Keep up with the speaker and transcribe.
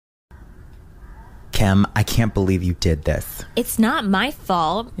Kim, I can't believe you did this. It's not my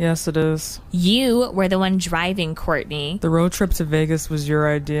fault. Yes, it is. You were the one driving, Courtney. The road trip to Vegas was your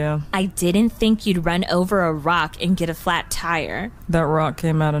idea. I didn't think you'd run over a rock and get a flat tire. That rock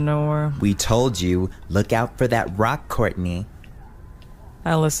came out of nowhere. We told you, look out for that rock, Courtney.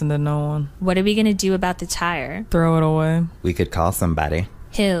 I listened to no one. What are we gonna do about the tire? Throw it away. We could call somebody.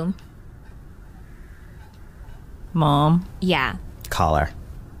 Who? Mom? Yeah. Call her.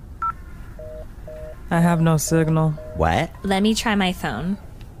 I have no signal. What? Let me try my phone.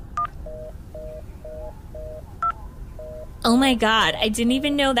 Oh my god, I didn't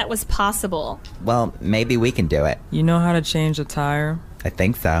even know that was possible. Well, maybe we can do it. You know how to change a tire? I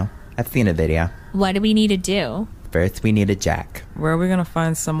think so. I've seen a video. What do we need to do? First, we need a jack. Where are we gonna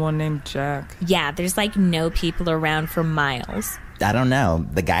find someone named Jack? Yeah, there's like no people around for miles. I don't know.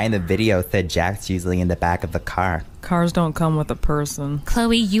 The guy in the video said Jack's usually in the back of the car. Cars don't come with a person.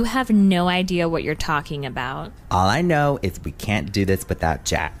 Chloe, you have no idea what you're talking about. All I know is we can't do this without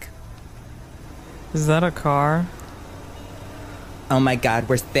Jack. Is that a car? Oh my god,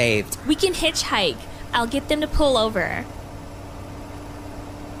 we're saved. We can hitchhike. I'll get them to pull over.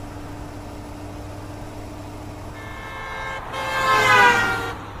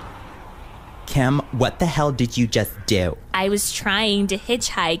 Kim, what the hell did you just do? I was trying to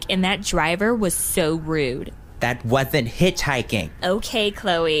hitchhike and that driver was so rude. That wasn't hitchhiking. Okay,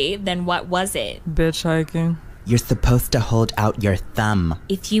 Chloe, then what was it? Bitch hiking? You're supposed to hold out your thumb.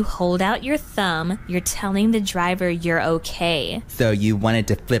 If you hold out your thumb, you're telling the driver you're okay. So you wanted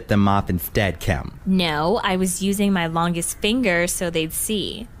to flip them off instead, Kim. No, I was using my longest finger so they'd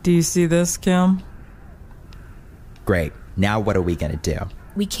see. Do you see this, Kim? Great. Now what are we gonna do?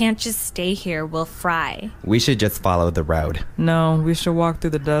 We can't just stay here, we'll fry. We should just follow the road. No, we should walk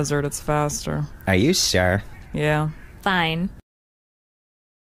through the desert. It's faster. Are you sure? Yeah. Fine.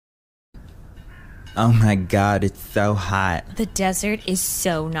 Oh my god, it's so hot. The desert is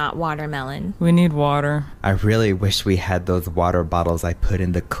so not watermelon. We need water. I really wish we had those water bottles I put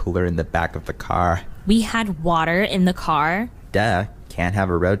in the cooler in the back of the car. We had water in the car? Duh, can't have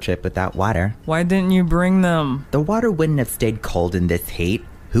a road trip without water. Why didn't you bring them? The water wouldn't have stayed cold in this heat.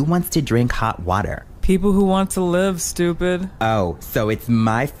 Who wants to drink hot water? People who want to live, stupid. Oh, so it's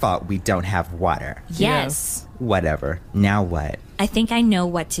my fault we don't have water. Yes. Whatever. Now what? I think I know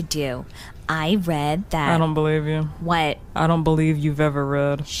what to do. I read that... I don't believe you. What? I don't believe you've ever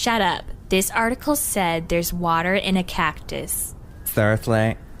read. Shut up. This article said there's water in a cactus.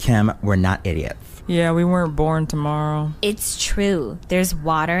 Seriously? Kim, we're not idiots. Yeah, we weren't born tomorrow. It's true. There's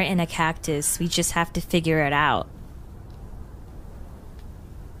water in a cactus. We just have to figure it out.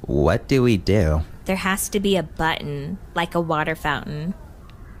 What do we do? There has to be a button, like a water fountain.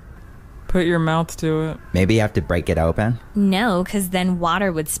 Put your mouth to it. Maybe you have to break it open? No, because then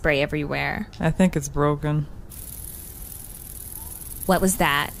water would spray everywhere. I think it's broken. What was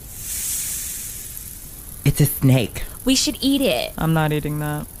that? It's a snake. We should eat it. I'm not eating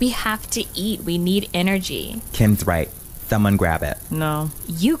that. We have to eat. We need energy. Kim's right. Someone grab it. No.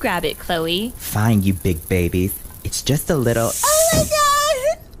 You grab it, Chloe. Fine, you big babies. It's just a little... Oh my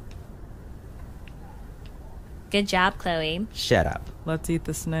god! Good job, Chloe. Shut up. Let's eat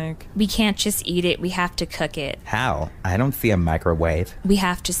the snake. We can't just eat it. We have to cook it. How? I don't see a microwave. We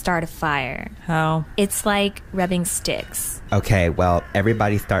have to start a fire. How? It's like rubbing sticks. Okay, well,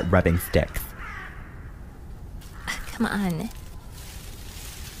 everybody start rubbing sticks. Come on.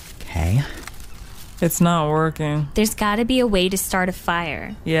 Okay. It's not working. There's gotta be a way to start a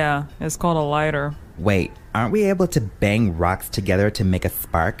fire. Yeah, it's called a lighter. Wait, aren't we able to bang rocks together to make a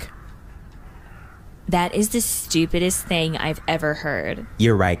spark? That is the stupidest thing I've ever heard.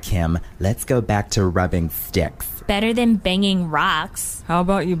 You're right, Kim. Let's go back to rubbing sticks. Better than banging rocks. How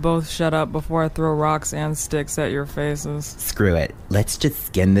about you both shut up before I throw rocks and sticks at your faces? Screw it. Let's just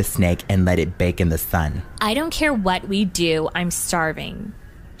skin the snake and let it bake in the sun. I don't care what we do, I'm starving.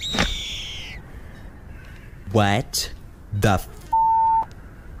 What the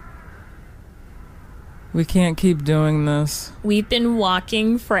We can't keep doing this. We've been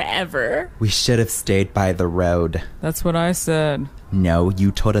walking forever. We should have stayed by the road. That's what I said. No,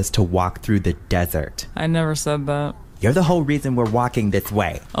 you told us to walk through the desert. I never said that. You're the whole reason we're walking this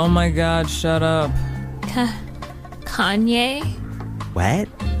way. Oh my god, shut up. Kanye? What?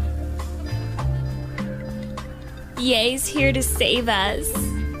 Ye's here to save us.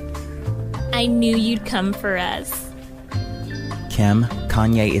 I knew you'd come for us. Kim,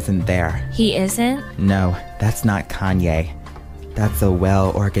 Kanye isn't there. He isn't? No, that's not Kanye. That's a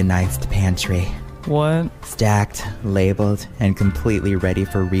well-organized pantry. What? Stacked, labeled, and completely ready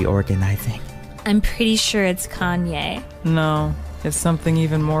for reorganizing. I'm pretty sure it's Kanye. No, it's something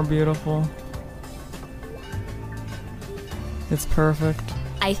even more beautiful. It's perfect.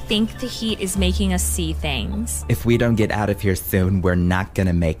 I think the heat is making us see things. If we don't get out of here soon, we're not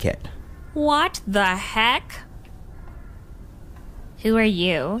gonna make it. What the heck? Who are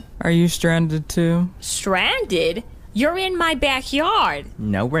you? Are you stranded too? Stranded? You're in my backyard.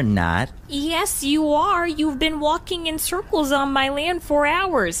 No, we're not. Yes, you are. You've been walking in circles on my land for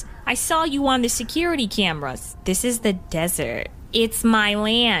hours. I saw you on the security cameras. This is the desert. It's my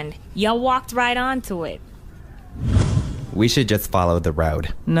land. You walked right onto it. We should just follow the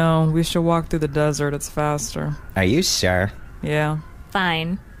road. No, we should walk through the desert. It's faster. Are you sure? Yeah.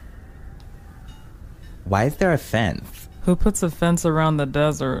 Fine. Why is there a fence? Who puts a fence around the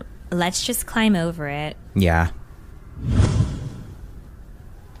desert? Let's just climb over it. Yeah.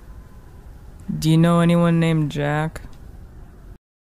 Do you know anyone named Jack?